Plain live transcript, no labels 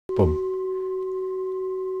Boom.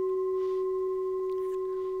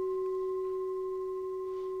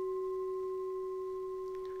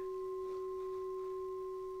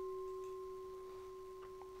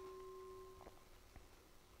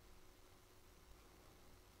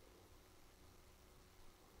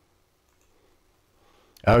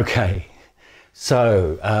 Okay,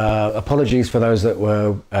 so apologies for those that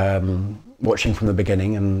were watching from the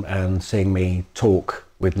beginning and seeing me talk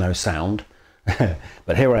with no sound,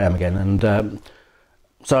 but here I am again, and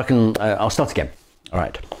so I'll start again. All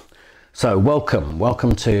right, so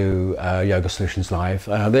welcome to Yoga Solutions Live.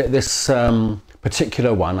 This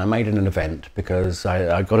particular one I made in an event because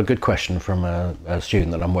I got a good question from a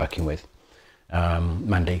student that I'm working with,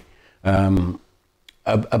 Mandy,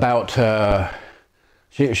 about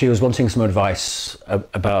she was wanting some advice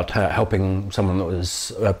about helping someone that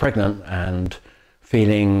was pregnant and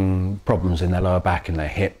feeling problems in their lower back, in their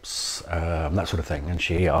hips, that sort of thing. And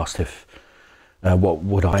she asked if what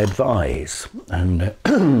would I advise, and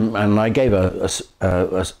and I gave an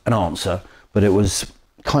answer, but it was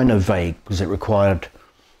kind of vague because it required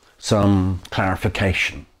some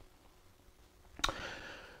clarification.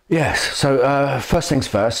 Yes. So first things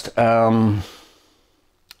first.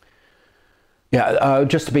 Yeah,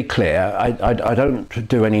 just to be clear, I don't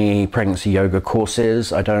do any pregnancy yoga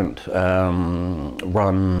courses. I don't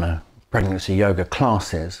run pregnancy yoga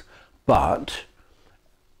classes, but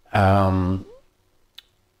the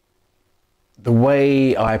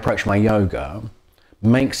way I approach my yoga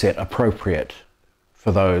makes it appropriate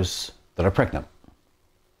for those that are pregnant.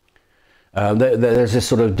 There's this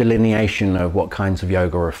sort of delineation of what kinds of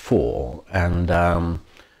yoga are for, and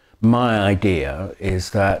my idea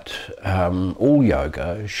is that all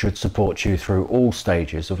yoga should support you through all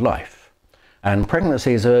stages of life. And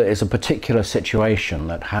pregnancy is a particular situation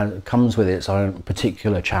that comes with its own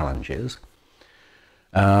particular challenges,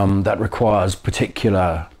 that requires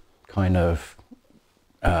particular kind of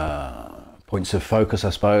points of focus,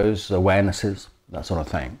 I suppose, awarenesses, that sort of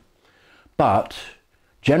thing. But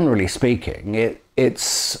generally speaking,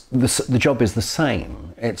 the job is the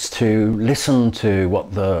same. It's to listen to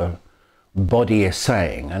what the body is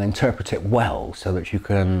saying and interpret it well so that you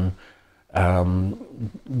can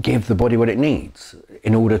give the body what it needs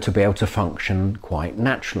in order to be able to function quite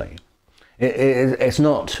naturally. It's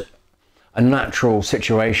not a natural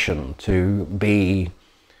situation to be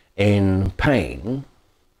in pain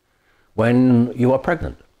when you are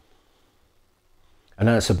pregnant. I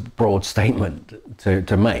know it's a broad statement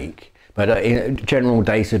to make, but in general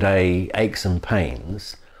day-to-day aches and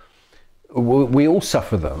pains, we all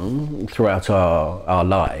suffer them throughout our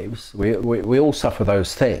lives. We all suffer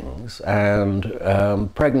those things, and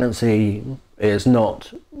pregnancy is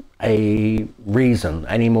not a reason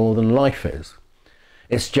any more than life is.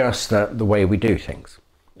 It's just that the way we do things.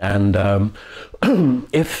 And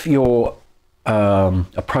if your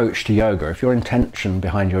approach to yoga, if your intention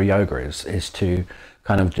behind your yoga is to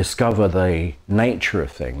kind of discover the nature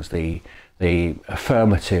of things, the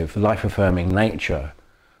affirmative, life-affirming nature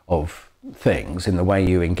of things in the way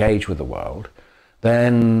you engage with the world,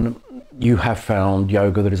 then you have found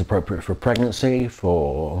yoga that is appropriate for pregnancy,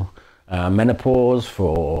 for menopause,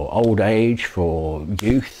 for old age, for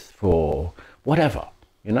youth, for whatever,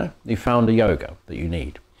 you know, you found a yoga that you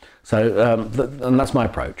need. So, and that's my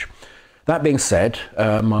approach. That being said,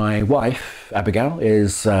 my wife, Abigail,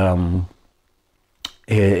 is a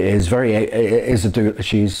doula.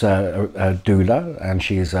 She's a doula, and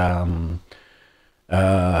she's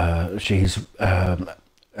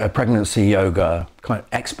a pregnancy yoga kind of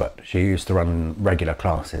expert. She used to run regular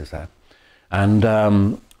classes there, and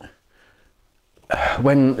the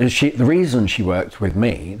reason she worked with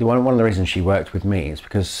me, one of the reasons she worked with me is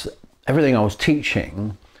because everything I was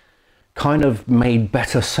teaching kind of made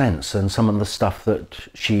better sense than some of the stuff that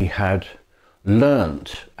she had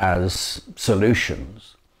learnt as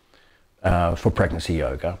solutions for pregnancy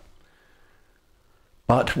yoga,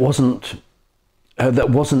 but wasn't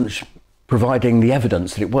providing the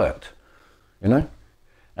evidence that it worked, you know.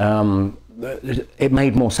 It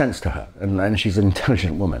made more sense to her, and she's an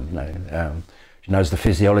intelligent woman, you know. She knows the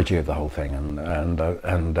physiology of the whole thing, and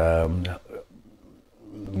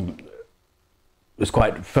was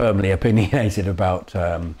quite firmly opinionated about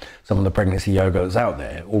some of the pregnancy yoga that's out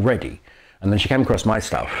there already. And then she came across my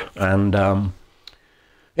stuff, and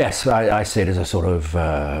yes, I see it as a sort of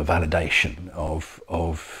validation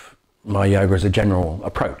of my yoga as a general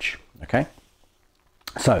approach. Okay,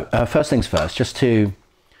 so first things first, just to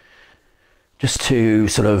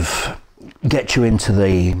sort of get you into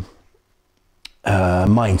the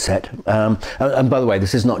mindset. And by the way,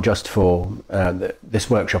 this is not just for, this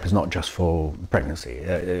workshop is not just for pregnancy.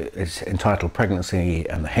 It's entitled Pregnancy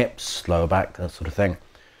and the Hips, Lower Back, that sort of thing.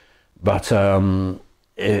 But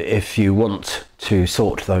if you want to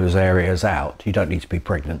sort those areas out, you don't need to be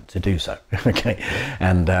pregnant to do so. Okay,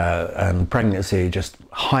 and pregnancy just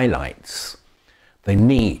highlights the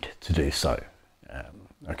need to do so.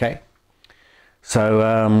 Okay,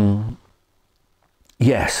 so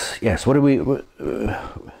yes. What do we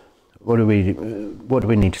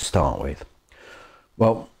need to start with?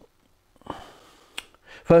 Well,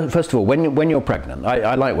 first of all, when you're pregnant,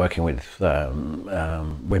 I like working with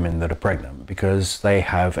women that are pregnant because they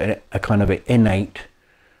have a kind of innate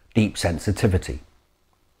deep sensitivity.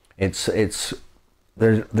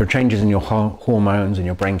 There are changes in your hormones and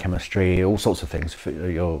your brain chemistry, all sorts of things,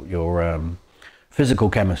 your physical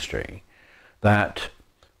chemistry that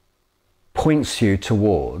points you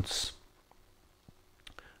towards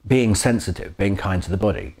being sensitive, being kind to the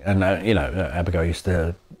body. And Abigail used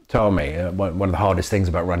to tell me one of the hardest things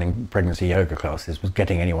about running pregnancy yoga classes was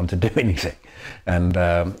getting anyone to do anything, and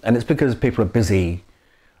it's because people are busy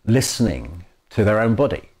listening to their own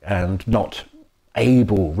body and not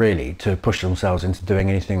able really to push themselves into doing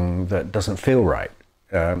anything that doesn't feel right,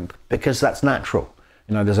 because that's natural.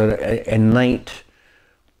 There's an innate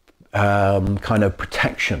kind of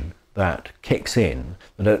protection that kicks in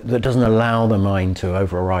that doesn't allow the mind to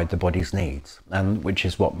override the body's needs, and which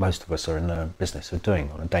is what most of us are in the business of doing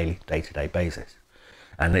on a day-to-day basis.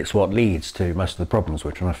 And it's what leads to most of the problems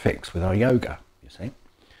we're trying to fix with our yoga, you see.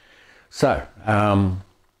 So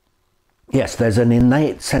yes, there's an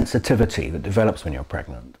innate sensitivity that develops when you're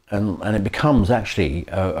pregnant, and it becomes actually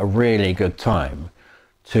a really good time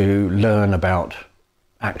to learn about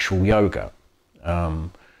actual yoga,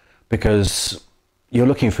 because you're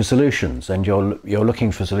looking for solutions, and you're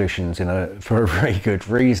looking for solutions for a very good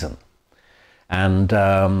reason, and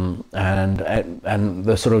the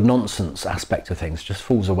sort of nonsense aspect of things just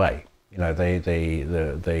falls away.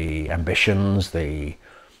 The ambitions, the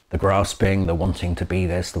grasping, the wanting to be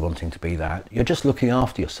this, the wanting to be that. You're just looking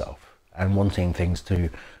after yourself and wanting things to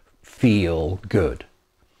feel good,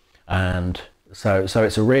 and so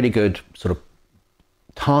it's a really good sort of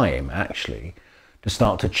time actually to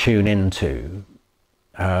start to tune into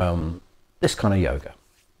this kind of yoga,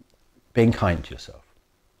 being kind to yourself.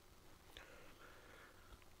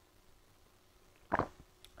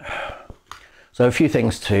 So a few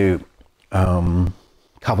things to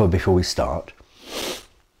cover before we start.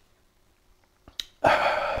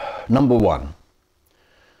 Number one,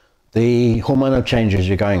 the hormonal changes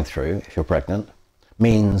you're going through if you're pregnant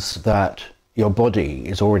means that your body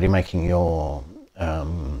is already making your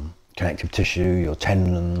connective tissue, your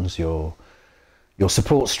tendons, your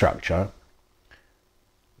support structure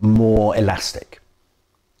more elastic.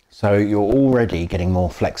 So you're already getting more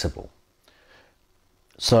flexible.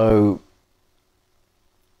 So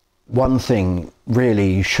one thing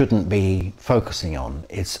really you shouldn't be focusing on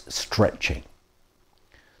is stretching.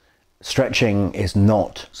 Stretching is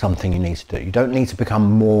not something you need to do. You don't need to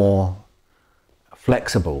become more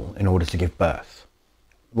flexible in order to give birth.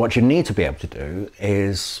 What you need to be able to do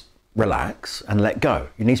is relax and let go.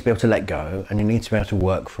 You need to be able to let go, and you need to be able to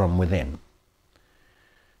work from within.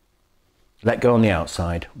 Let go on the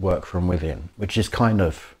outside, work from within, which is kind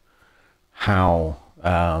of how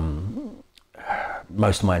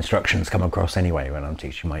most of my instructions come across anyway when I'm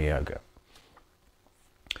teaching my yoga.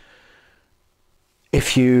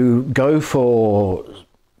 If you go for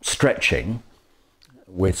stretching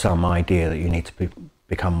with some idea that you need to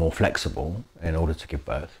become more flexible in order to give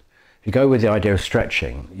birth, if you go with the idea of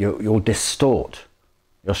stretching, you'll distort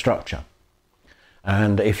your structure.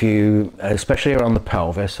 And if you, especially around the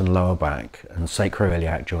pelvis and lower back and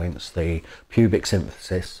sacroiliac joints, the pubic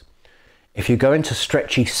symphysis, if you go into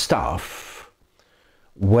stretchy stuff,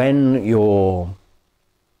 when your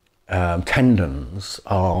tendons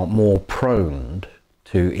are more prone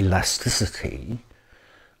to elasticity,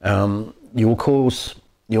 you're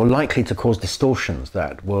likely to cause distortions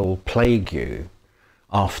that will plague you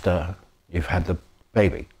after you've had the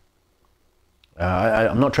baby.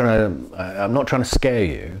 I'm not trying to scare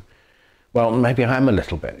you. Well, maybe I am a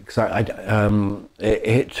little bit, because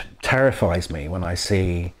it terrifies me when I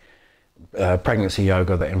see pregnancy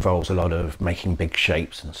yoga that involves a lot of making big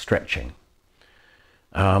shapes and stretching.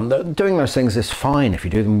 Doing those things is fine if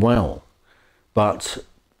you do them well, but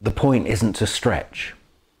the point isn't to stretch.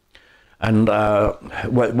 And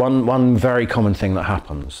one very common thing that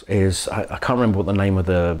happens is, I can't remember what the name of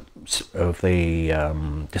the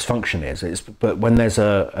dysfunction is, but when there's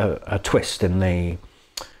a twist in the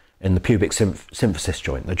in the pubic symphysis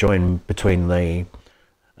joint, the joint between the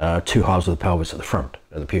two halves of the pelvis at the front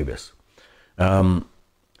of the pubis.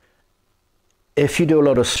 If you do a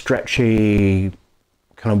lot of stretchy,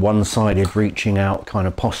 kind of one-sided reaching out kind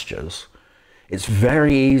of postures, it's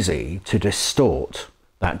very easy to distort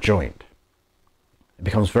that joint. It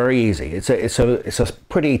becomes very easy. It's a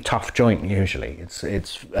pretty tough joint usually.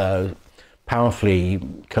 It's powerfully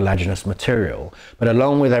collagenous material, but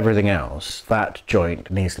along with everything else, that joint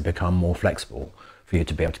needs to become more flexible for you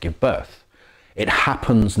to be able to give birth. It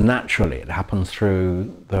happens naturally. It happens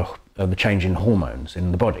through the change in hormones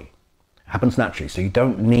in the body. It happens naturally, so you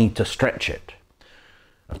don't need to stretch it.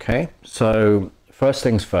 Okay, so first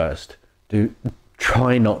things first,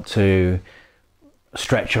 try not to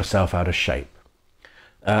stretch yourself out of shape.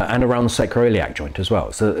 And around the sacroiliac joint as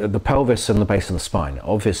well. So the pelvis and the base of the spine,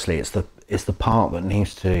 obviously it's the part that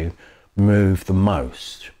needs to move the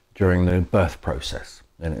most during the birth process.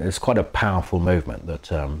 And it's quite a powerful movement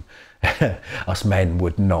that us men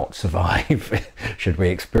would not survive should we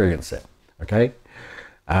experience it. Okay,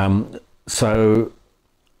 so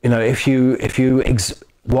you know,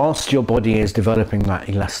 whilst your body is developing that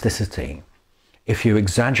elasticity, if you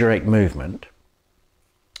exaggerate movement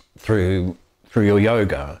through your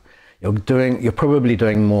yoga, you're probably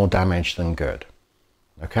doing more damage than good.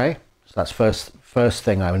 Okay, so that's first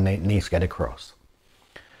thing I would need to get across.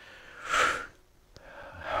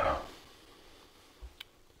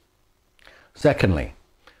 Secondly,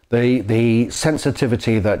 the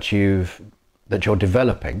sensitivity that you're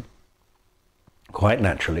developing quite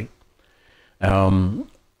naturally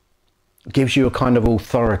gives you a kind of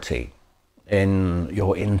authority in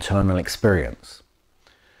your internal experience.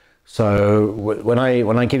 So when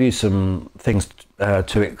I give you some things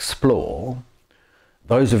to explore,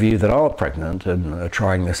 those of you that are pregnant and are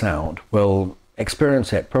trying this out will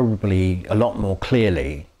experience it probably a lot more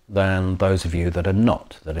clearly than those of you that are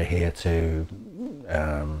not, that are here to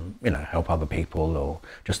you know, help other people or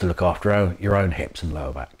just to look after your own hips and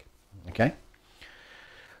lower back. Okay,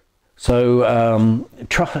 so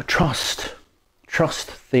trust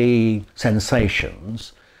the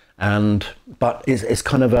sensations. But it's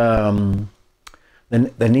kind of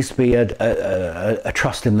there needs to be a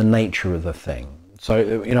trust in the nature of the thing.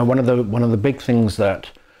 So you know, one of the big things that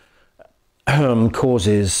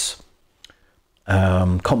causes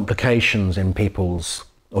complications in people's,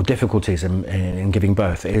 or difficulties in giving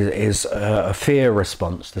birth is a fear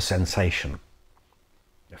response to sensation.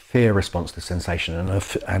 A fear response to sensation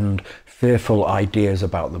and fearful ideas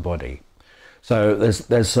about the body. So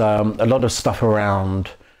there's a lot of stuff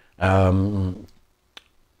around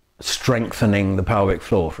strengthening the pelvic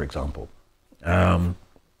floor, for example. Yeah,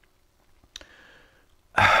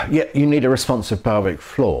 you need a responsive pelvic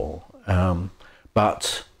floor,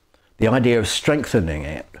 but the idea of strengthening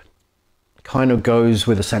it kind of goes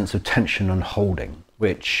with a sense of tension and holding,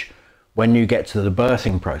 which when you get to the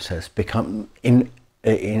birthing process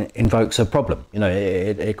invokes a problem. You know,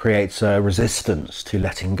 it creates a resistance to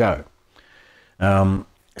letting go.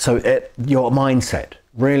 So your mindset,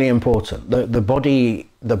 really important. The body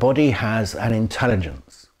has an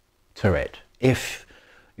intelligence to it. If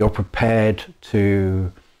you're prepared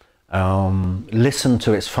to listen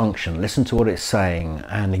to its function, listen to what it's saying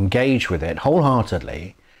and engage with it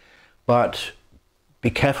wholeheartedly, but be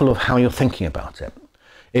careful of how you're thinking about it.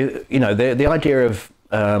 You know, the idea of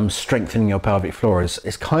strengthening your pelvic floor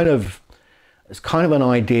is kind of an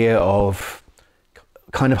idea of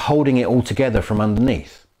kind of holding it all together from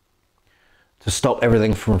underneath to stop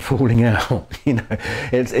everything from falling out. You know,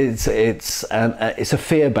 it's a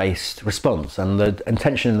fear-based response, and the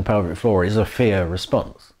tension in the pelvic floor is a fear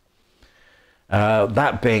response.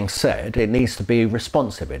 That being said, it needs to be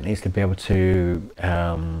responsive. It needs to be able to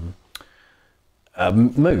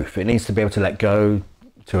move. It needs to be able to let go,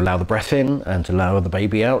 to allow the breath in and to allow the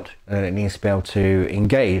baby out, and it needs to be able to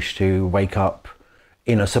engage, to wake up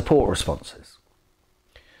inner support responses.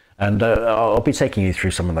 And I'll be taking you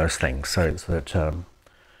through some of those things so that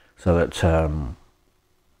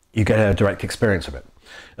you get a direct experience of it.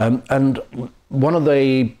 And one of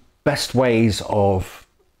the best ways of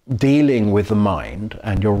dealing with the mind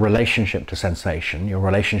and your relationship to sensation, your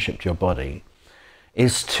relationship to your body,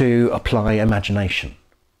 is to apply imagination.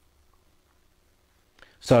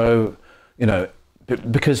 So, you know,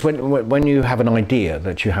 because when you have an idea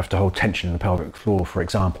that you have to hold tension in the pelvic floor, for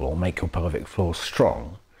example, or make your pelvic floor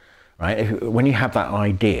strong, right? When you have that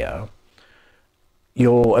idea,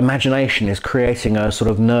 your imagination is creating a sort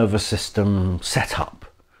of nervous system setup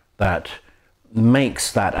that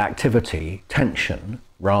makes that activity tension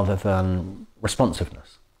rather than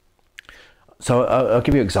responsiveness. So I'll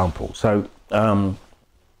give you an example. So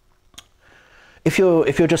if you're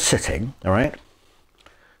just sitting, all right,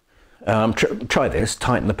 try this.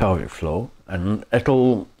 Tighten the pelvic floor, and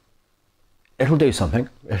it'll do something.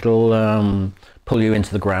 It'll pull you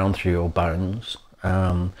into the ground through your bones,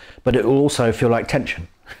 but it will also feel like tension.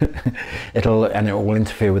 it will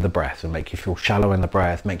interfere with the breath and make you feel shallow in the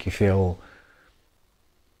breath, make you feel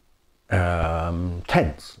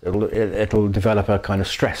tense. It'll develop a kind of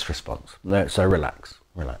stress response. So relax.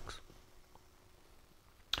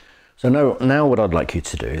 So now what I'd like you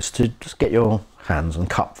to do is to just get your hands and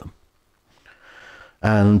cup them.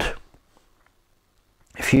 And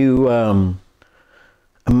if you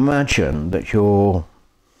imagine that you're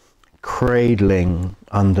cradling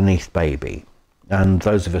underneath baby, and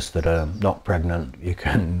those of us that are not pregnant, you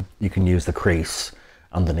can use the crease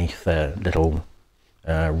underneath the little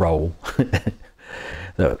roll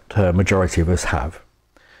that majority of us have.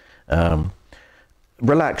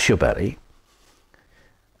 Relax your belly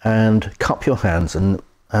and cup your hands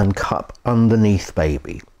and cup underneath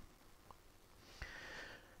baby.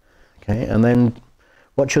 Okay, and then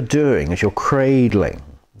what you're doing is you're cradling.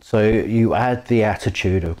 So you add the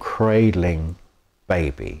attitude of cradling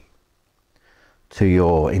baby to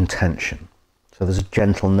your intention. So there's a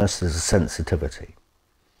gentleness, there's a sensitivity.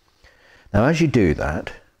 Now as you do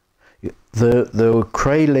that, the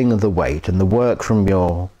cradling of the weight and the work from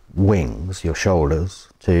your wings, your shoulders,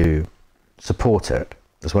 to support it,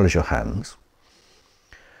 as well as your hands,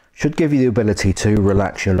 should give you the ability to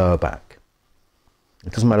relax your lower back.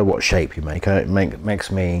 It doesn't matter what shape you make. It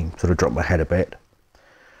makes me sort of drop my head a bit.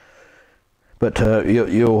 But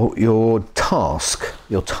your task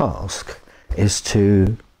is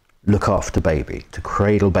to look after baby, to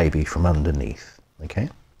cradle baby from underneath. Okay.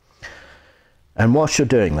 And whilst you're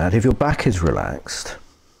doing that, if your back is relaxed,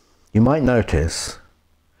 you might notice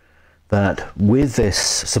that with this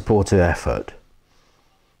supportive effort,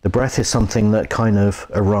 the breath is something that kind of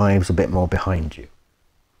arrives a bit more behind you.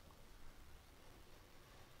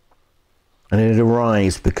 And it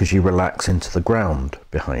arrives because you relax into the ground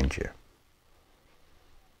behind you.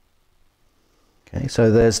 Okay,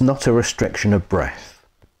 so there's not a restriction of breath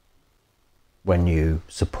when you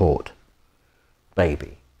support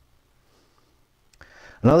baby.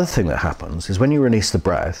 Another thing that happens is when you release the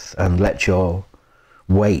breath and let your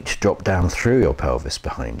weight drop down through your pelvis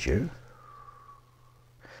behind you,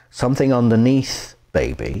 something underneath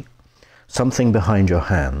baby, something behind your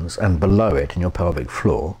hands and below it in your pelvic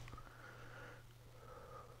floor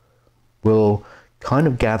will kind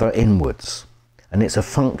of gather inwards, and it's a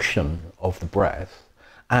function of the breath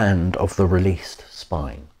and of the released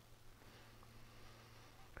spine.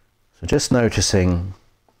 So just noticing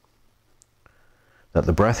that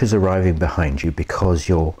the breath is arriving behind you because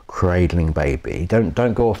you're cradling baby.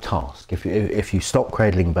 Don't go off task. If you stop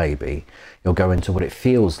cradling baby, you'll go into what it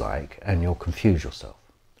feels like and you'll confuse yourself.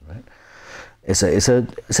 Right? It's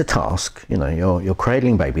a task. You know, you're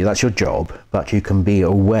cradling baby. That's your job, but you can be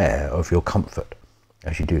aware of your comfort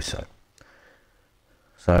as you do so.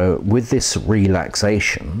 So with this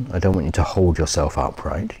relaxation, I don't want you to hold yourself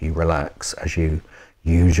upright. You relax as you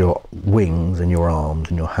use your wings and your arms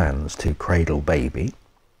and your hands to cradle baby.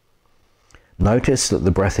 Notice that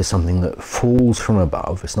the breath is something that falls from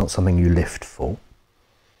above. It's not something you lift for.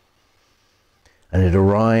 And it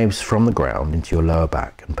arrives from the ground into your lower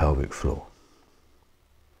back and pelvic floor.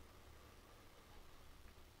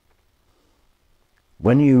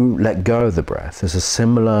 When you let go of the breath, there's a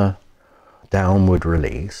similar downward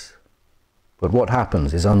release. But what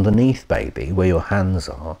happens is underneath baby, where your hands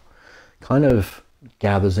are, kind of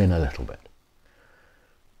gathers in a little bit.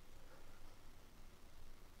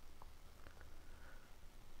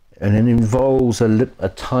 And it involves a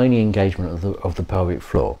tiny engagement of the pelvic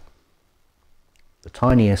floor. The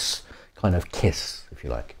tiniest kind of kiss, if you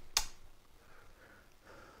like.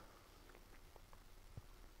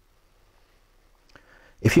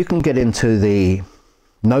 If you can get into the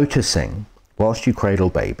noticing, whilst you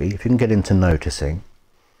cradle baby, if you can get into noticing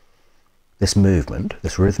this movement,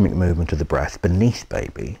 this rhythmic movement of the breath beneath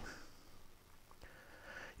baby,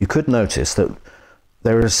 you could notice that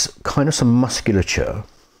there is kind of some musculature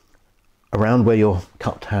around where your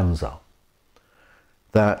cupped hands are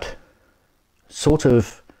that sort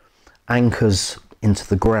of anchors into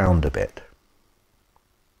the ground a bit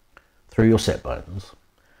through your sit bones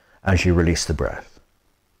as you release the breath.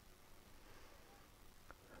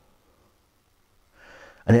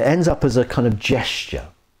 And it ends up as a kind of gesture.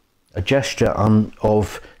 A gesture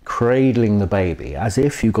of cradling the baby, as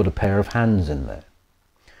if you've got a pair of hands in there.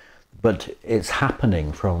 But it's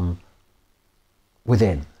happening from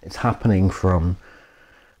within. It's happening from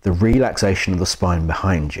the relaxation of the spine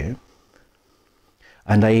behind you.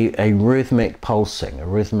 and a rhythmic pulsing, a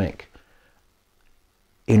rhythmic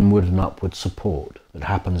inward and upward support that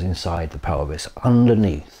happens inside the pelvis,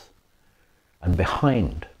 underneath and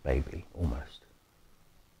behind baby almost,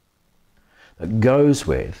 that goes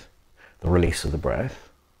with the release of the breath,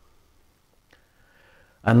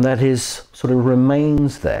 and that is sort of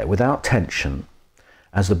remains there without tension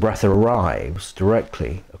as the breath arrives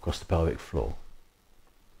directly across the pelvic floor.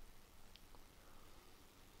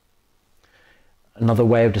 Another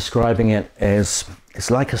way of describing it is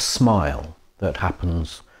it's like a smile that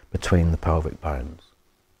happens between the pelvic bones.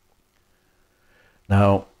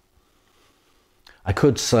 Now, I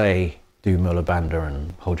could say do Mula Bandha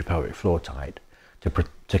and hold your pelvic floor tight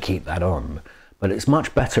to keep that on, but it's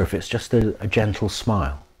much better if it's just a gentle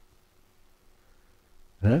smile.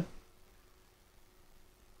 You know?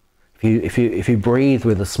 If you breathe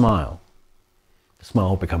with a smile, the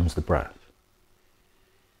smile becomes the breath.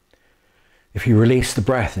 If you release the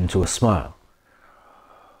breath into a smile,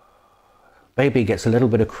 baby gets a little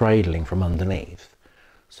bit of cradling from underneath,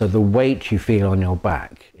 so the weight you feel on your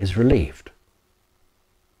back is relieved.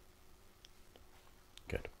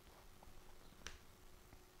 Good.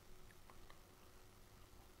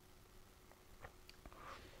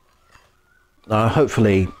 Now,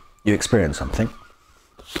 hopefully you experience something.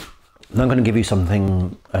 And I'm going to give you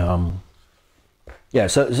something. Yeah,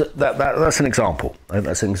 so that's an example.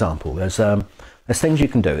 That's an example. There's things you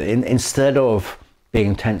can do instead of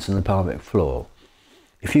being tense in the pelvic floor.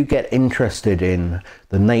 If you get interested in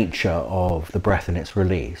the nature of the breath and its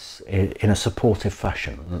release in a supportive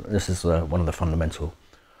fashion, this is one of the fundamental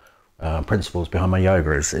principles behind my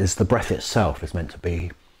yoga. Is the breath itself is meant to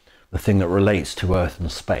be the thing that relates to earth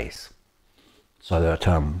and space, so that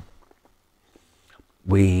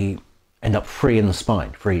we end up free in the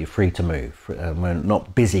spine, free to move. We're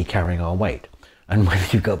not busy carrying our weight. And whether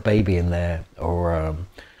you've got baby in there or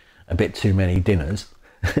a bit too many dinners,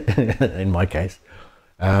 in my case,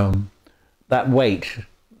 that weight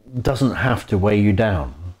doesn't have to weigh you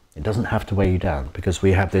down. It doesn't have to weigh you down, because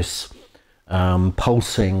we have this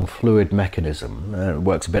pulsing fluid mechanism. It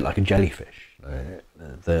works a bit like a jellyfish.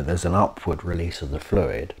 There's an upward release of the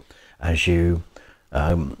fluid as you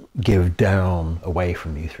give down away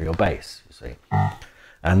from you through your base, you see,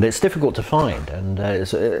 and it's difficult to find, and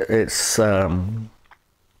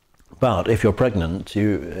but if you're pregnant,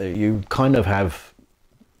 you kind of have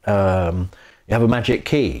you have a magic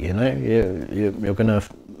key, you know. You're gonna,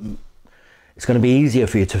 it's going to be easier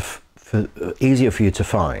for you to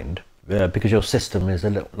find because your system is a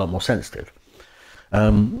lot more sensitive.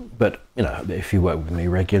 But you know, if you work with me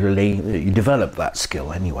regularly, you develop that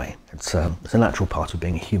skill anyway. It's a natural part of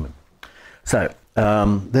being a human. So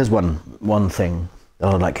there's one thing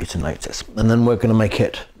that I'd like you to notice, and then we're going to make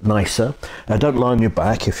it nicer. Don't lie on your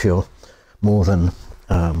back if you're more than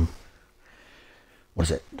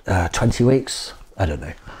 20 weeks? I don't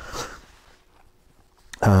know.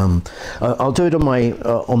 I'll do it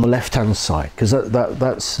on the left hand side, because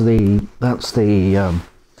that's the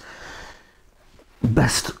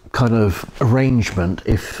best kind of arrangement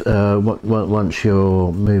if once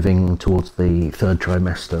you're moving towards the third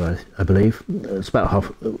trimester, I believe. It's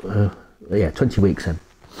about 20 weeks in.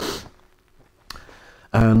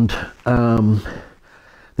 And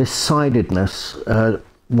this sidedness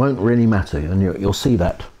won't really matter, and you'll see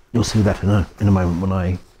that in a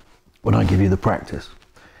moment when I give you the practice,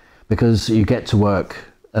 because you get to work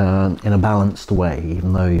in a balanced way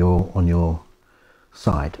even though you're on your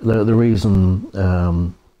side. The reason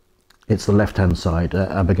it's the left hand side,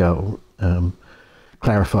 Abigail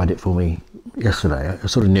clarified it for me yesterday. I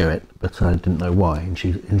sort of knew it, but I didn't know why, and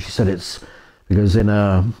she said it's because in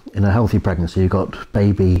a healthy pregnancy you've got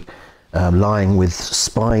baby lying with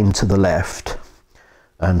spine to the left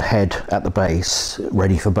and head at the base,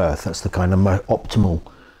 ready for birth. That's the kind of optimal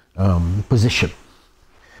position.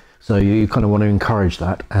 So you kind of want to encourage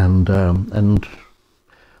that, and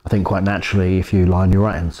I think quite naturally, if you lie on your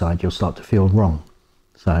right hand side, you'll start to feel wrong.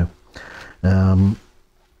 So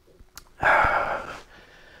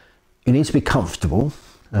you need to be comfortable.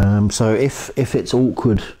 So if it's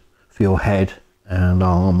awkward for your head and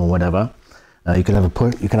arm or whatever, you can have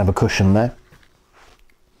a cushion there.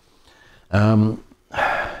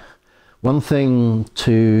 One thing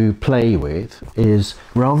to play with is,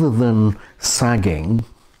 rather than sagging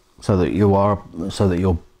so that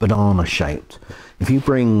you're banana shaped, if you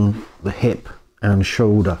bring the hip and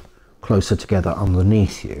shoulder closer together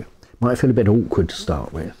underneath you, it might feel a bit awkward to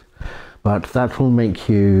start with, but that will make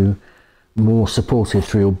you more supported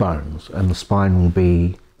through your bones, and the spine will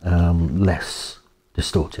be less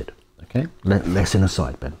distorted, okay? Less in a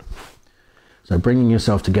side bend. So bringing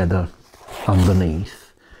yourself together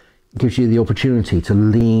underneath gives you the opportunity to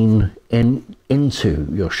lean into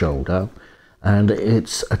your shoulder, and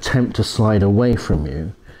its attempt to slide away from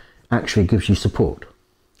you actually gives you support.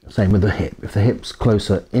 Same with the hip. If the hip's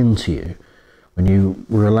closer into you, when you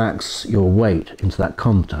relax your weight into that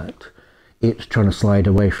contact, it trying to slide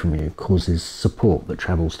away from you causes support that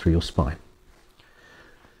travels through your spine.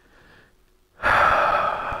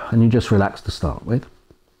 And you just relax to start with.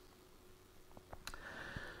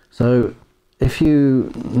 So if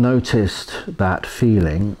you noticed that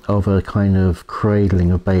feeling of a kind of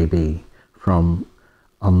cradling of baby from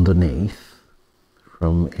underneath,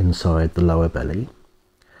 from inside the lower belly,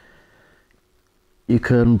 you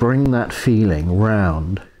can bring that feeling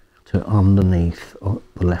round to underneath on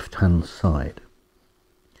the left hand side.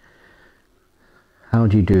 How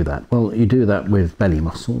do you do that? Well, you do that with belly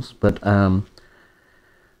muscles, but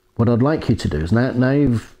what I'd like you to do is, now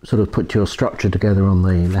you've sort of put your structure together on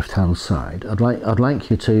the left hand side, I'd like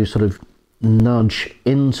you to sort of nudge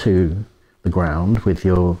into the ground with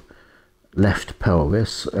your left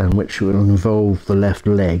pelvis, and which will involve the left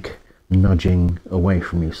leg nudging away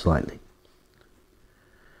from you slightly.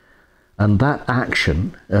 And that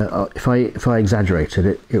action, if I exaggerated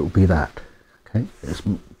it, it will be that. Okay, it's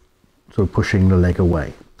sort of pushing the leg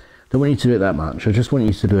away. Don't want you to do it that much. I just want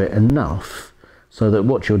you to do it enough so that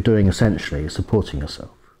what you're doing essentially is supporting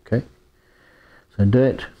yourself. Okay, so do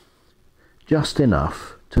it just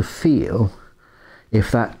enough to feel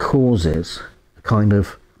if that causes a kind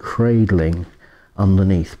of cradling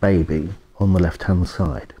underneath baby on the left hand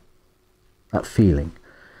side. That feeling.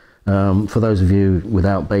 For those of you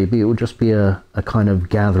without baby, it will just be a kind of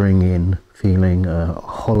gathering in feeling,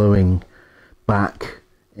 hollowing back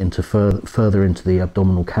into further into the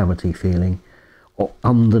abdominal cavity feeling, or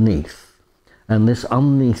underneath. And this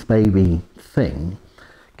underneath baby thing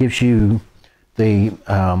gives you the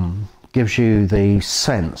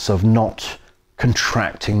sense of not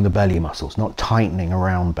contracting the belly muscles, not tightening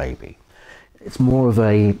around baby. It's more of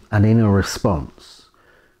an inner response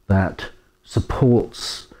that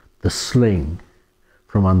supports the sling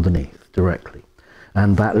from underneath directly,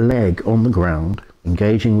 and that leg on the ground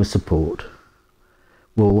engaging with support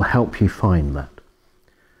will help you find that.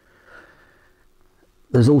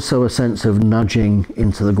 There's also a sense of nudging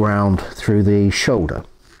into the ground through the shoulder,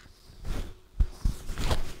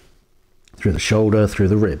 through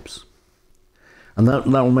the ribs, and that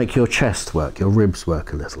will make your chest work, your ribs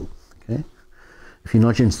work a little. Okay, if you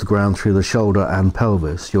nudge into the ground through the shoulder and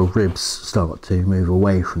pelvis, your ribs start to move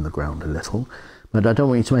away from the ground a little. But I don't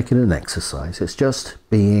want you to make it an exercise. It's just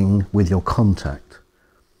being with your contact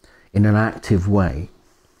in an active way.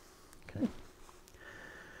 Okay.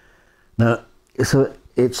 Now, it's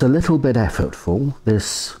a little bit effortful,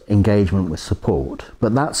 this engagement with support,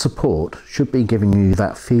 but that support should be giving you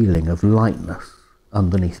that feeling of lightness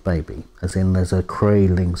underneath baby, as in there's a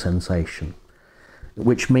cradling sensation,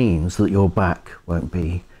 which means that your back won't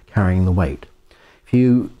be carrying the weight. If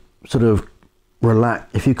you sort of relax,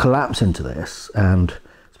 if you collapse into this, and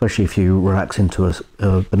especially if you relax into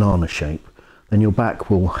a banana shape, then your back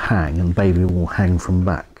will hang and baby will hang from the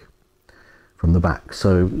back.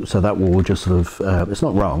 So that will just sort of, it's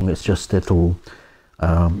not wrong, it's just it's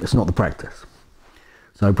not the practice.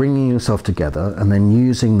 So bringing yourself together and then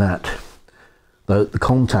using that, the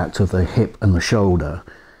contact of the hip and the shoulder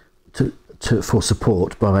for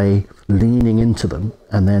support by leaning into them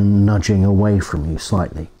and then nudging away from you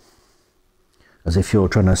slightly, as if you're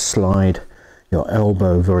trying to slide your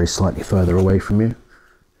elbow very slightly further away from you.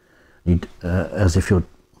 As if you're,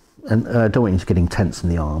 and I don't want you to getting tense in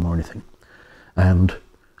the arm or anything, and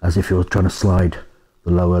as if you're trying to slide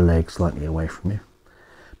the lower leg slightly away from you.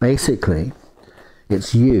 Basically,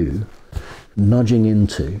 it's you nudging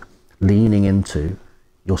into, leaning into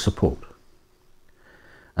your support.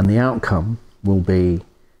 And the outcome will be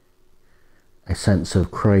a sense of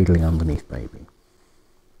cradling underneath baby.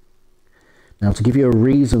 Now, to give you a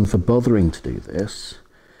reason for bothering to do this,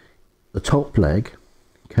 the top leg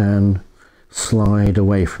can slide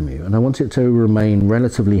away from you, and I want it to remain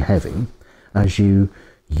relatively heavy as you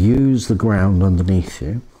use the ground underneath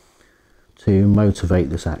you to motivate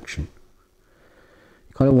this action.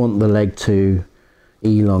 You kind of want the leg to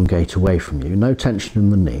elongate away from you, no tension in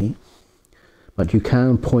the knee, but you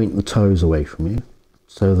can point the toes away from you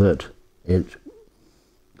so that it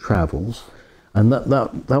travels, and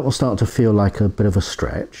that will start to feel like a bit of a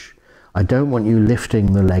stretch. I don't want you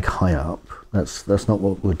lifting the leg high up. That's not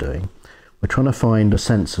what we're doing. We're trying to find a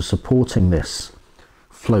sense of supporting this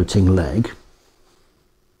floating leg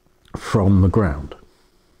from the ground.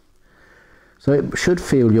 So it should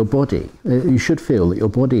feel your body, you should feel that your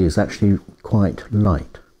body is actually quite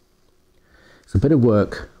light. It's a bit of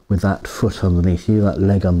work with that foot underneath you, that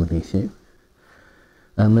leg underneath you.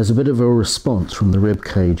 And there's a bit of a response from the rib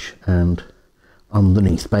cage and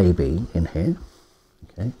underneath baby in here.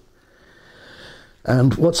 Okay.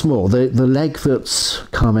 And what's more, the leg that's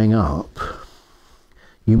coming up,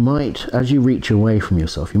 you might, as you reach away from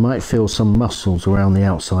yourself, you might feel some muscles around the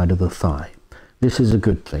outside of the thigh. This is a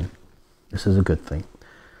good thing. This is a good thing.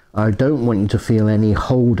 I don't want you to feel any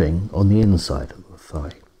holding on the inside of the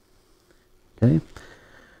thigh. Okay?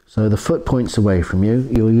 So the foot points away from you.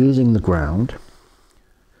 You're using the ground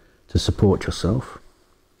to support yourself.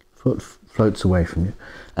 Foot floats away from you.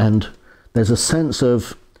 And there's a sense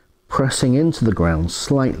of pressing into the ground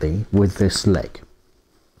slightly with this leg,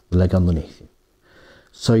 the leg underneath you.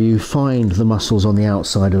 So you find the muscles on the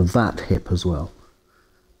outside of that hip as well.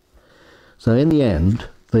 So in the end,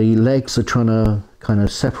 the legs are trying to kind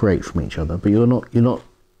of separate from each other, but you're not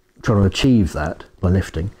trying to achieve that by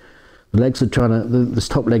lifting. The legs are trying to, this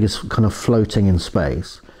top leg is kind of floating in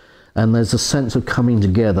space, and there's a sense of coming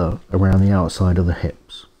together around the outside of the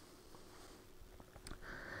hips.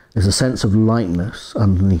 There's a sense of lightness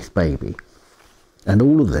underneath baby. And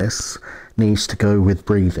all of this needs to go with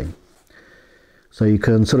breathing. So you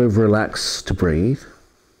can sort of relax to breathe.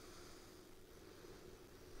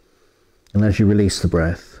 And as you release the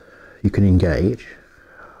breath, you can engage.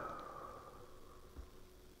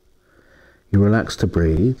 You relax to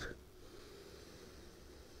breathe.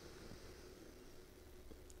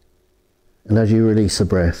 And as you release the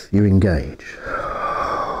breath, you engage.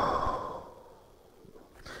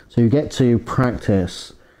 So you get to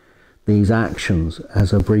practice these actions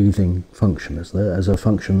as a breathing function, as a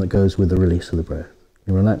function that goes with the release of the breath.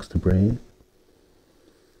 You relax to breathe.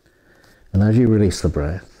 And as you release the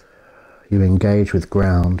breath, you engage with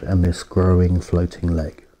ground and this growing, floating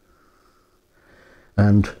leg.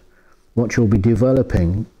 And what you'll be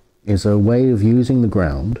developing is a way of using the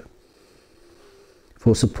ground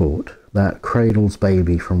for support that cradles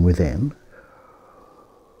baby from within.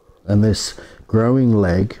 And this growing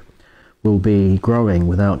leg will be growing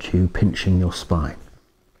without you pinching your spine.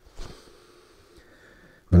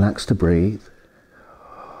 Relax to breathe.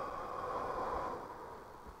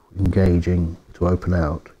 Engaging to open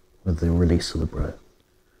out with the release of the breath,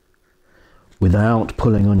 without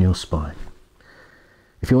pulling on your spine.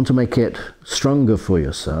 If you want to make it stronger for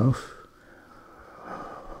yourself,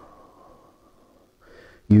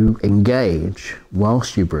 you engage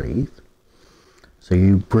whilst you breathe. So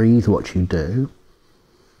you breathe what you do.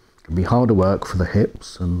 It can be harder work for the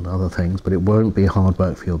hips and other things, but it won't be hard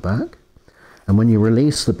work for your back. And when you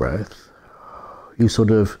release the breath, you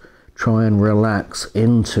sort of try and relax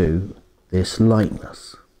into this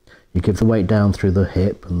lightness. You give the weight down through the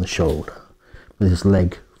hip and the shoulder. This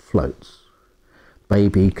leg floats.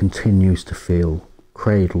 Baby continues to feel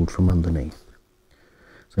cradled from underneath.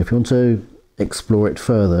 So if you want to explore it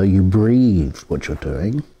further, you breathe what you're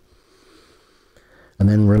doing and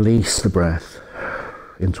then release the breath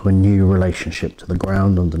into a new relationship to the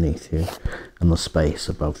ground underneath you and the space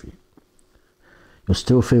above you. You'll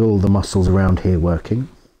still feel the muscles around here working.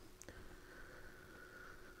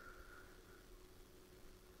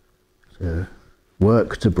 So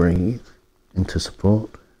work to breathe into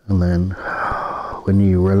support, and then when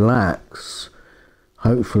you relax,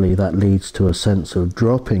 hopefully that leads to a sense of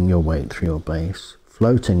dropping your weight through your base,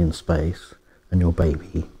 floating in space, and your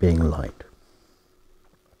baby being light.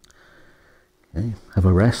 Okay, have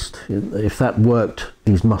a rest. If that worked,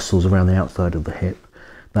 these muscles around the outside of the hip,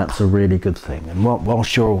 that's a really good thing. And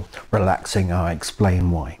whilst you're relaxing, I'll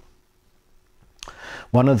explain why.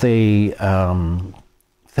 One of the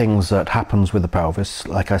things that happens with the pelvis,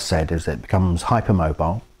 like I said, is it becomes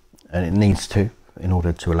hypermobile, and it needs to in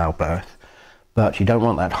order to allow birth. But you don't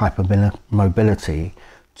want that hypermobility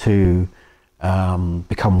to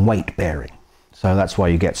become weight bearing. So that's why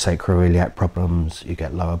you get sacroiliac problems, you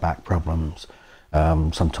get lower back problems,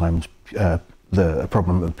 sometimes the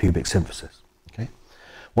problem of pubic symphysis. Okay,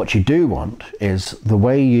 what you do want is the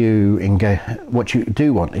way you engage. What you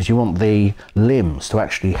do want is you want the limbs to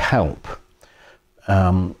actually help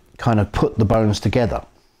kind of put the bones together,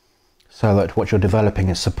 so that what you're developing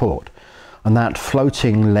is support. And that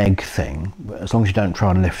floating leg thing, as long as you don't try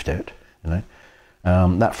and lift it, you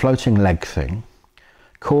know, that floating leg thing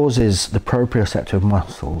causes the proprioceptive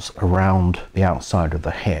muscles around the outside of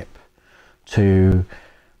the hip to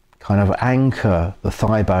kind of anchor the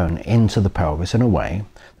thigh bone into the pelvis in a way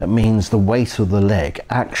that means the weight of the leg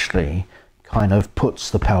actually kind of puts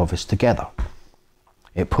the pelvis together.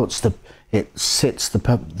 It sits the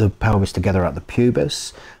pelvis together at the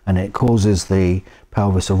pubis, and it causes the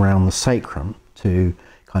pelvis around the sacrum to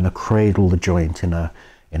kind of cradle the joint in a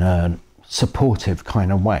supportive kind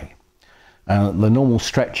of way. The normal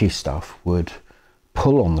stretchy stuff would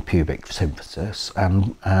pull on the pubic symphysis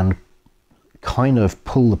and kind of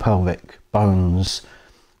pull the pelvic bones,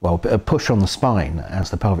 well, push on the spine as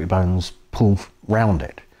the pelvic bones pull round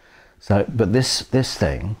it. So, but this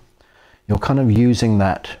thing, you're kind of using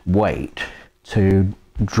that weight to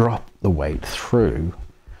drop the weight through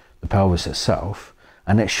the pelvis itself,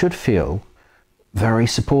 and it should feel very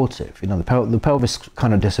supportive. You know, the pelvis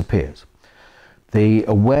kind of disappears. The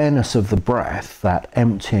awareness of the breath, that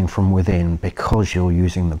emptying from within because you're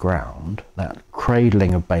using the ground, that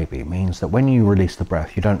cradling of baby, means that when you release the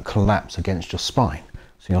breath, you don't collapse against your spine.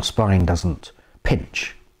 So your spine doesn't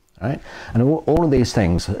pinch, right? And all of these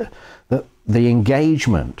things, the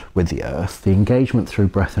engagement with the earth, the engagement through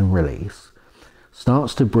breath and release,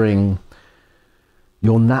 starts to bring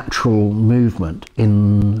your natural movement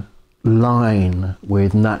in line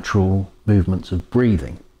with natural movements of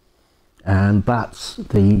breathing. And that's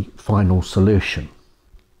the final solution,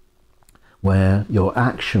 where your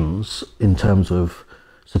actions in terms of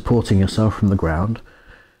supporting yourself from the ground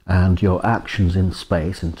and your actions in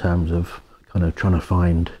space in terms of kind of trying to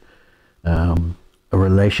find a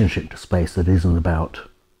relationship to space that isn't about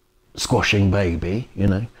squashing baby, you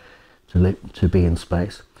know, to be in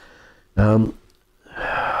space,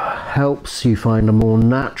 helps you find a more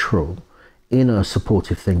natural inner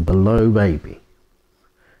supportive thing below baby,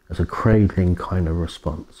 as a cradling kind of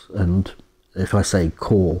response. And if I say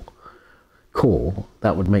core,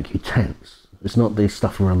 that would make you tense. It's not the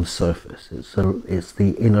stuff around the surface. It's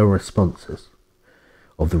the inner responses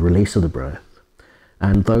of the release of the breath.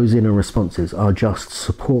 And those inner responses are just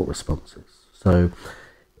support responses. So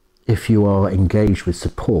if you are engaged with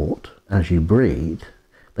support as you breathe,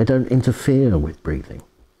 they don't interfere with breathing.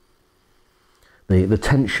 The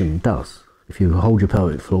tension does. If you hold your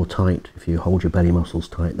pelvic floor tight, if you hold your belly muscles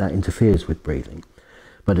tight, that interferes with breathing.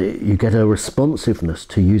 But you get a responsiveness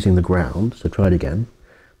to using the ground. So try it again,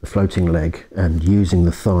 the floating leg and using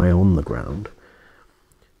the thigh on the ground.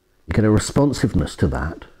 You get a responsiveness to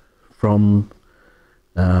that from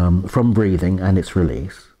breathing and its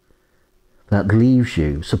release that leaves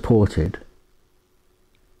you supported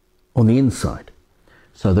on the inside,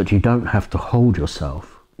 so that you don't have to hold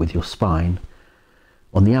yourself with your spine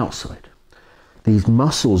on the outside. These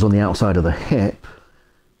muscles on the outside of the hip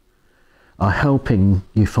are helping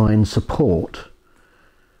you find support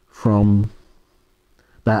from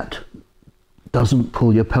that doesn't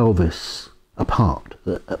pull your pelvis apart,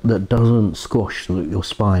 that doesn't squash your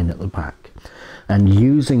spine at the back. And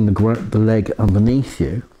using the leg underneath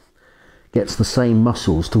you gets the same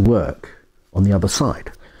muscles to work on the other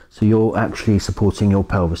side. So you're actually supporting your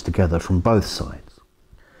pelvis together from both sides.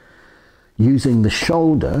 Using the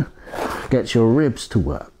shoulder gets your ribs to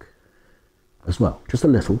work as well, just a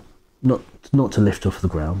little, not to lift off the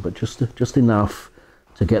ground, but just enough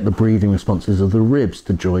to get the breathing responses of the ribs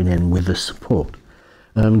to join in with the support.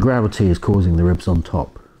 And gravity is causing the ribs on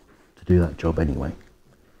top to do that job anyway.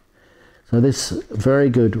 So this very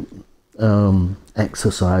good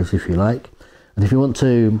exercise, if you like. And if you want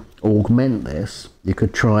to augment this, you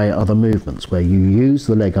could try other movements where you use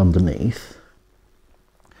the leg underneath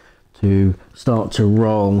to start to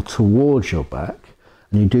roll towards your back,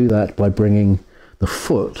 and you do that by bringing the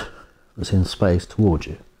foot that's in space towards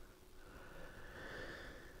you.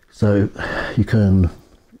 So you can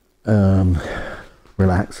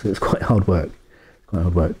relax. It's quite hard work.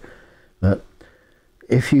 But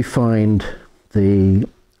if you find the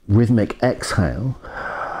rhythmic exhale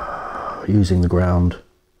using the ground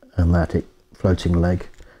and that floating leg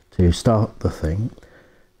to start the thing,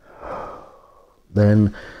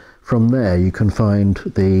 then from there you can find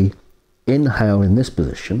the inhale in this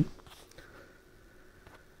position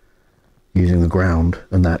using the ground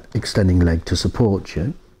and that extending leg to support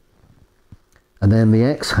you, and then the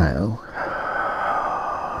exhale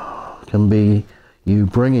can be you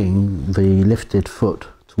bringing the lifted foot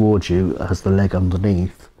towards you as the leg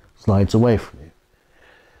underneath slides away from you.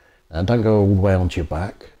 And don't go all the way onto your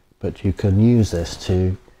back, but you can use this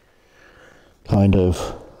to kind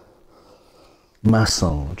of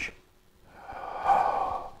massage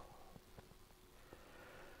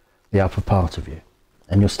the upper part of you.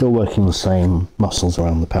 And you're still working the same muscles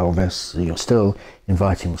around the pelvis, so you're still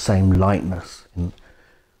inviting the same lightness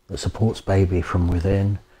that supports baby from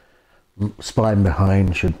within. Spine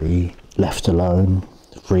behind should be left alone,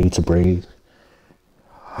 free to breathe.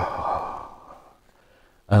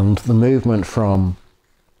 And the movement from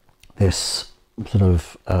this sort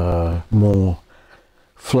of more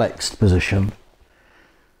flexed position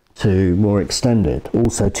to more extended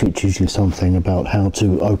also teaches you something about how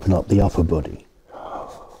to open up the upper body.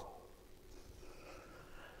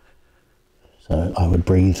 So I would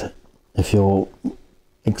breathe, if you're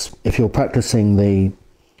practicing the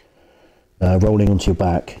rolling onto your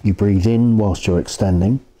back, you breathe in whilst you're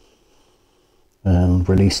extending and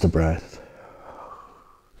release the breath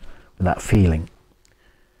with that feeling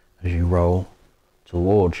as you roll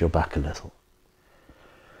towards your back a little.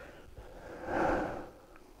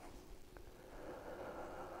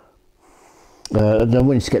 I don't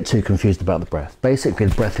want you to get too confused about the breath. Basically,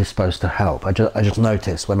 the breath is supposed to help. I just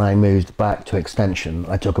noticed when I moved back to extension,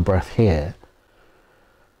 I took a breath here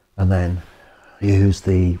and then use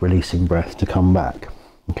the releasing breath to come back.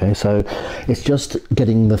 Okay, so it's just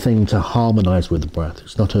getting the thing to harmonize with the breath.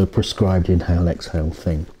 It's not a prescribed inhale exhale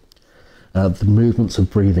thing. The movements of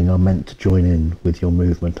breathing are meant to join in with your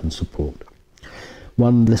movement and support.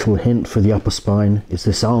 One little hint for the upper spine is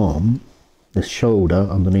this arm, this shoulder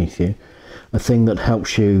underneath you. A thing that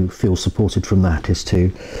helps you feel supported from that is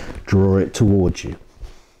to draw it towards you.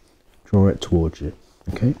 Draw it towards you.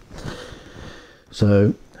 Okay,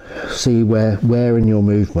 so see where in your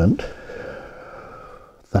movement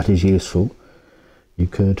that is useful. You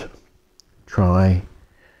could try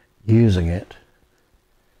using it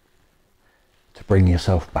to bring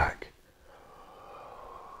yourself back.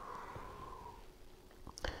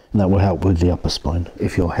 And that will help with the upper spine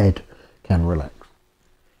if your head can relax.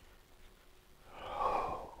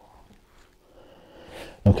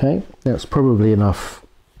 Okay, that's probably enough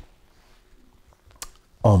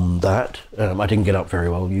on that. I didn't get up very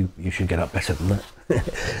well. You should get up better than that.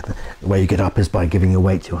 The way you get up is by giving your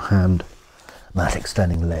weight to your hand. That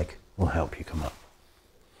extending leg will help you come up.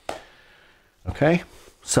 Okay,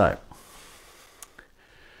 so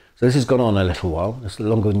this has gone on a little while. It's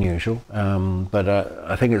longer than usual, but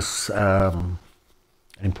I think it's an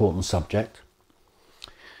important subject.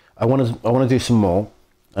 I want to do some more.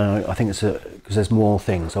 I think it's because there's more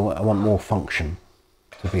things. I want more function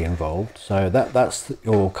to be involved. So that's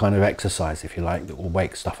your kind of exercise, if you like, that will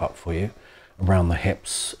wake stuff up for you around the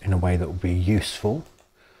hips in a way that will be useful.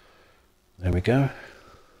 There we go.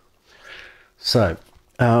 So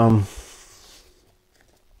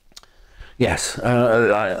yes,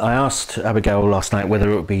 I asked Abigail last night whether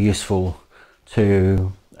it would be useful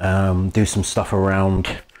to do some stuff around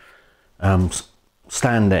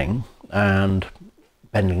standing and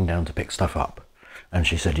bending down to pick stuff up, and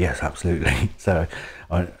she said yes, absolutely. So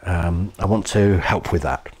I want to help with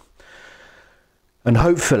that, and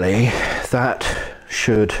hopefully that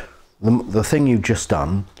should, the thing you've just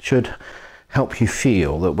done should help you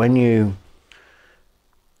feel that when you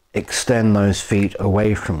extend those feet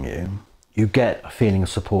away from you, you get a feeling of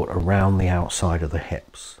support around the outside of the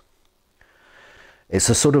hips. It's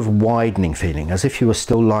a sort of widening feeling, as if you were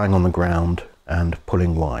still lying on the ground and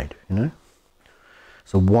pulling wide, you know?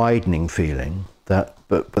 It's a widening feeling, that,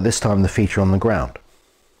 but this time the feet are on the ground.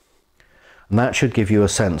 And that should give you a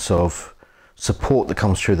sense of support that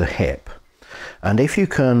comes through the hip. And if you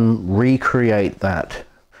can recreate that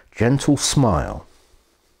gentle smile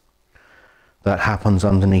that happens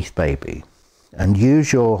underneath baby, and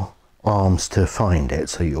use your arms to find it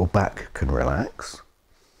so your back can relax.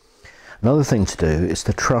 Another thing to do is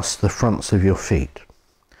to trust the fronts of your feet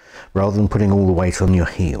rather than putting all the weight on your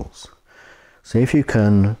heels. See if you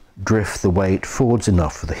can drift the weight forwards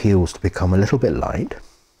enough for the heels to become a little bit light,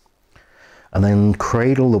 and then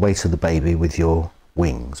cradle the weight of the baby with your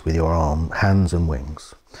wings, with your hands and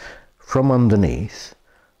wings, from underneath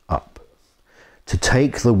up, to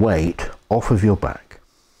take the weight off of your back.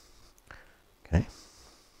 Okay.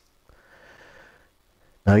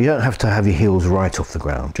 Now you don't have to have your heels right off the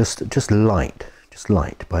ground, just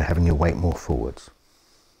light by having your weight more forwards.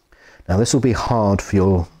 Now this will be hard for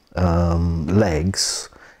your legs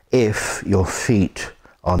if your feet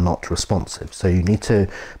are not responsive, so you need to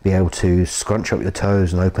be able to scrunch up your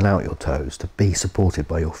toes and open out your toes to be supported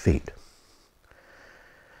by your feet.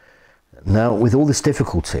 Now with all this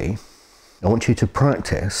difficulty, I want you to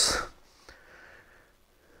practice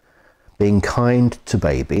being kind to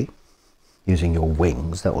baby using your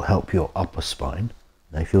wings. That will help your upper spine.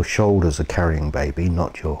 Now if your shoulders are carrying baby,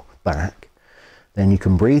 not your back, then you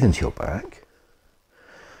can breathe into your back.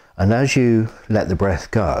 And as you let the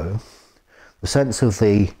breath go, the sense of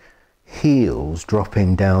the heels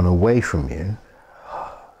dropping down away from you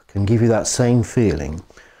can give you that same feeling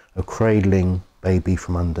of cradling baby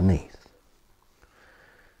from underneath.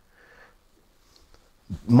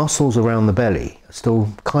 Muscles around the belly are still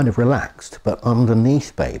kind of relaxed, but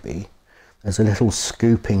underneath baby, there's a little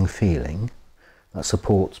scooping feeling that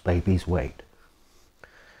supports baby's weight.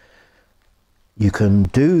 You can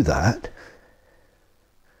do that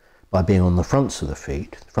by being on the fronts of the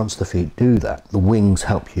feet. The fronts of the feet do that. The wings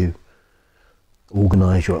help you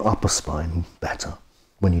organise your upper spine better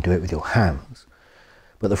when you do it with your hands.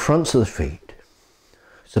 But the fronts of the feet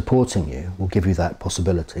supporting you will give you that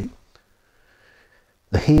possibility.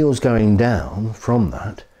 The heels going down from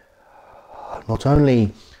that not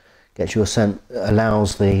only gets you a sense,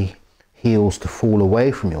 allows the heels to fall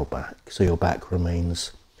away from your back, so your back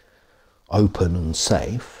remains open and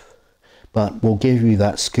safe, but will give you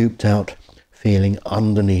that scooped out feeling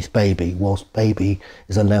underneath baby, whilst baby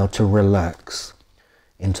is allowed to relax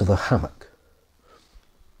into the hammock.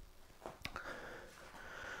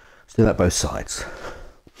 Let's do that both sides.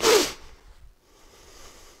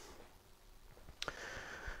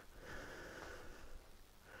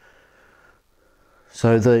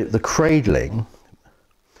 So the cradling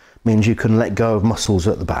means you can let go of muscles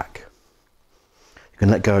at the back. You can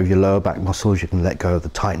let go of your lower back muscles, you can let go of the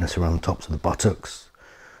tightness around the tops of the buttocks.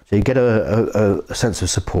 So you get a sense of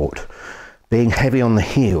support. Being heavy on the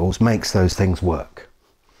heels makes those things work.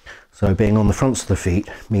 So being on the fronts of the feet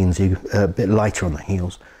means you, a bit lighter on the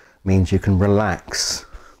heels, means you can relax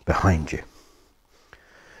behind you.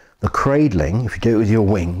 The cradling, if you do it with your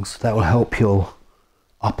wings, that will help your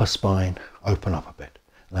upper spine open up a bit.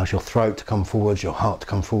 Allows your throat to come forwards, your heart to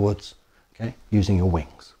come forwards, okay, using your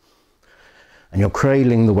wings. And you're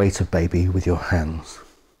cradling the weight of baby with your hands.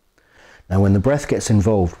 Now when the breath gets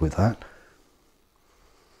involved with that,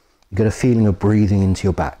 you get a feeling of breathing into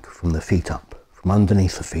your back from the feet up, from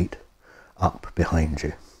underneath the feet, up behind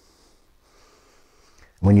you.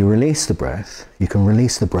 When you release the breath, you can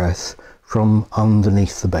release the breath from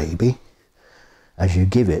underneath the baby as you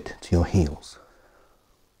give it to your heels.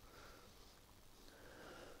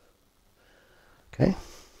 Okay?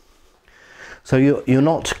 So you're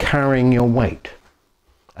not carrying your weight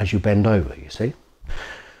as you bend over, you see?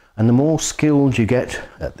 And the more skilled you get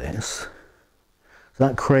at this, so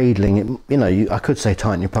that cradling, I could say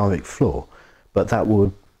tighten your pelvic floor, but that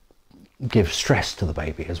would give stress to the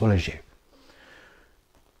baby as well as you.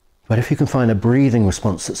 But if you can find a breathing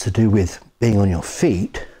response that's to do with being on your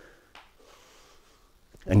feet,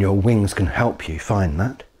 and your wings can help you find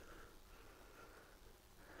that,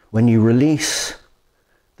 when you release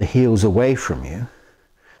the heels away from you,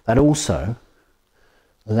 that also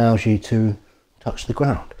allows you to touch the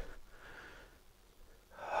ground.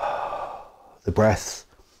 The breath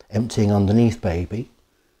emptying underneath baby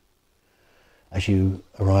as you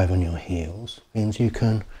arrive on your heels means you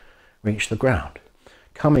can reach the ground.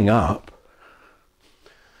 Coming up,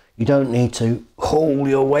 you don't need to haul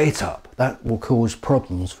your weight up. That will cause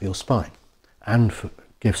problems for your spine and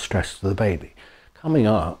give stress to the baby. Coming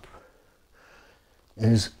up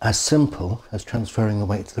is as simple as transferring the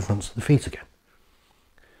weight to the fronts of the feet again.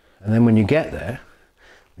 And then when you get there,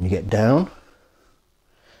 when you get down,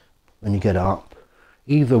 when you get up,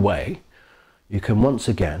 either way, you can once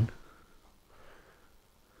again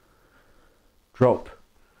drop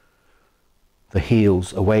the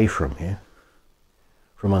heels away from you,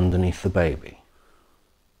 from underneath the baby.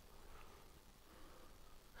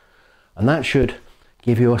 And that should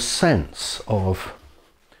give you a sense of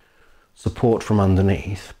support from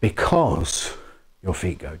underneath because your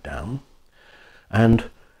feet go down. And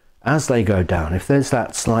as they go down, if there's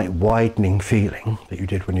that slight widening feeling that you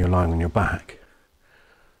did when you're lying on your back,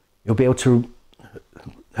 you'll be able to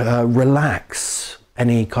relax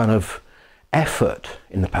any kind of effort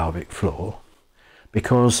in the pelvic floor,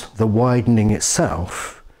 because the widening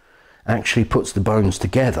itself actually puts the bones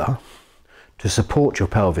together to support your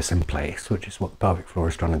pelvis in place, which is what the pelvic floor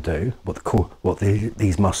is trying to do, what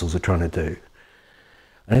these muscles are trying to do.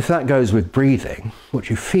 And if that goes with breathing, what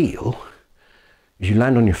you feel is you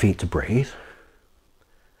land on your feet to breathe,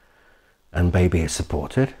 and baby is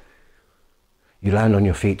supported. You land on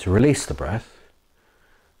your feet to release the breath,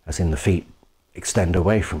 as in the feet extend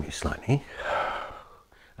away from you slightly,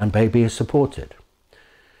 and baby is supported,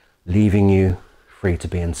 leaving you free to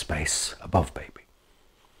be in space above baby.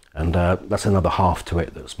 And that's another half to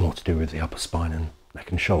it that's more to do with the upper spine and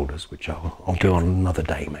neck and shoulders, which I'll do on another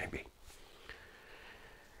day maybe.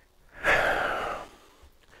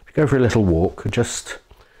 If you go for a little walk, just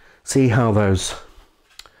see how those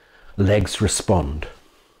legs respond.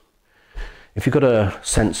 If you've got a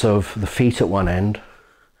sense of the feet at one end,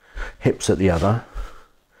 hips at the other,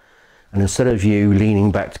 and instead of you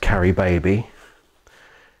leaning back to carry baby,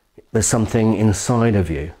 there's something inside of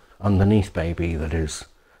you, underneath baby, that is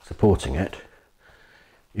supporting it.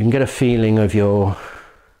 You can get a feeling of your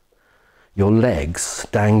legs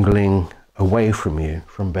dangling away from you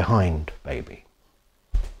from behind baby.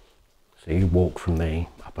 So you walk from the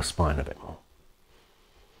upper spine a bit more.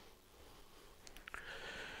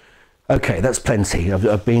 Okay, that's plenty.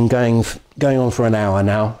 I've been going on for an hour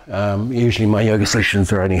now. Usually my yoga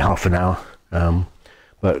sessions are only half an hour,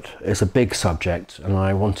 but it's a big subject and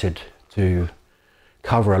I wanted to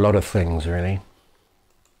cover a lot of things really.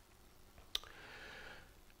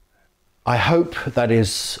 I hope that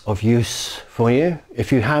is of use for you.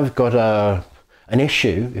 If you have got an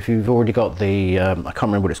issue, if you've already got the, I can't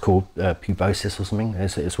remember what it's called, pubosis or something,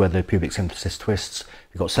 it's where the pubic symphysis twists, if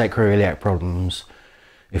you've got sacroiliac problems,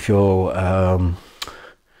 if you've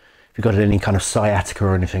got any kind of sciatica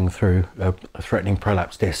or anything through a threatening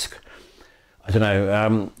prolapse disc, I don't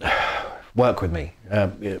know, work with me,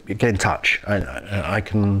 get in touch.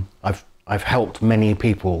 I've helped many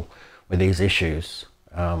people with these issues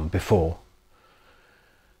before,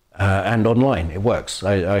 and online it works.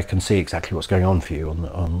 I can see exactly what's going on for you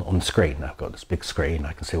on the screen. I've got this big screen,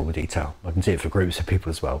 I can see all the detail. I can see it for groups of people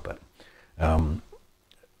as well, but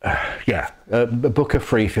yeah, book a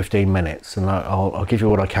free 15 minutes and I'll give you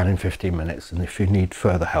what I can in 15 minutes, and if you need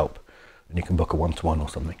further help then you can book a one-to-one or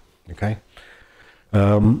something, okay?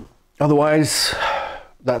 Otherwise,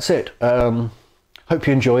 that's it. Hope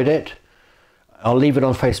you enjoyed it. I'll leave it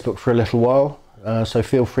on Facebook for a little while, so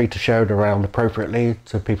feel free to share it around appropriately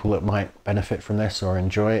to people that might benefit from this or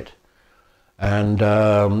enjoy it. And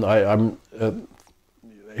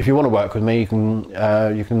if you want to work with me, you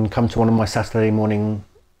can come to one of my Saturday morning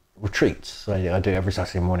retreats. I do every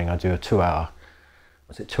Saturday morning. I do a 2 hour,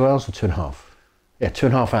 was it 2 hours or 2.5? Yeah,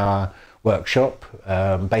 2.5 hour workshop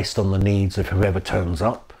based on the needs of whoever turns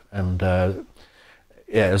up. And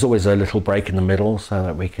yeah, there's always a little break in the middle so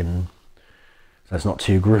that we can, so it's not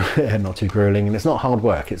too grueling, and it's not hard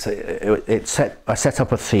work. I set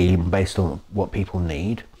up a theme based on what people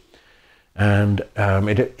need, and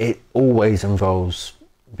it always involves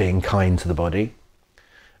being kind to the body,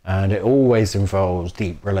 and it always involves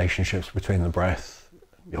deep relationships between the breath,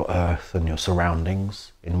 your earth and your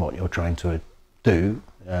surroundings in what you're trying to do.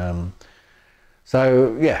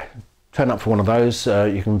 So yeah, turn up for one of those.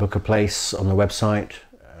 You can book a place on the website,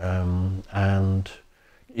 and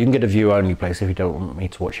you can get a view-only place if you don't want me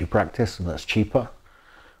to watch you practice, and that's cheaper.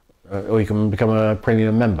 Or you can become a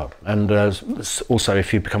premium member, and also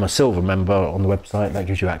if you become a silver member on the website, that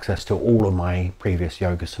gives you access to all of my previous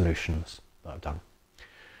yoga solutions that I've done.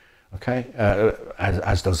 Okay,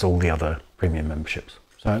 as does all the other premium memberships.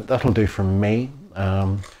 So that'll do from me.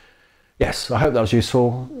 Yes, I hope that was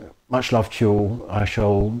useful. Much love to you all. I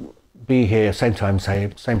shall be here same time,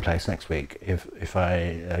 same place next week. If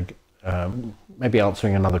I maybe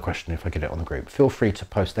answering another question if I get it on the group. Feel free to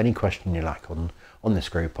post any question you like on this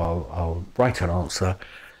group. I'll write an answer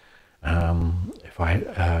if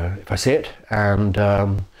I see it, and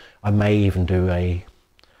I may even do a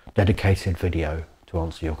dedicated video to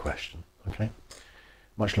answer your question. Okay,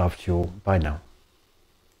 much love to you all. Bye now.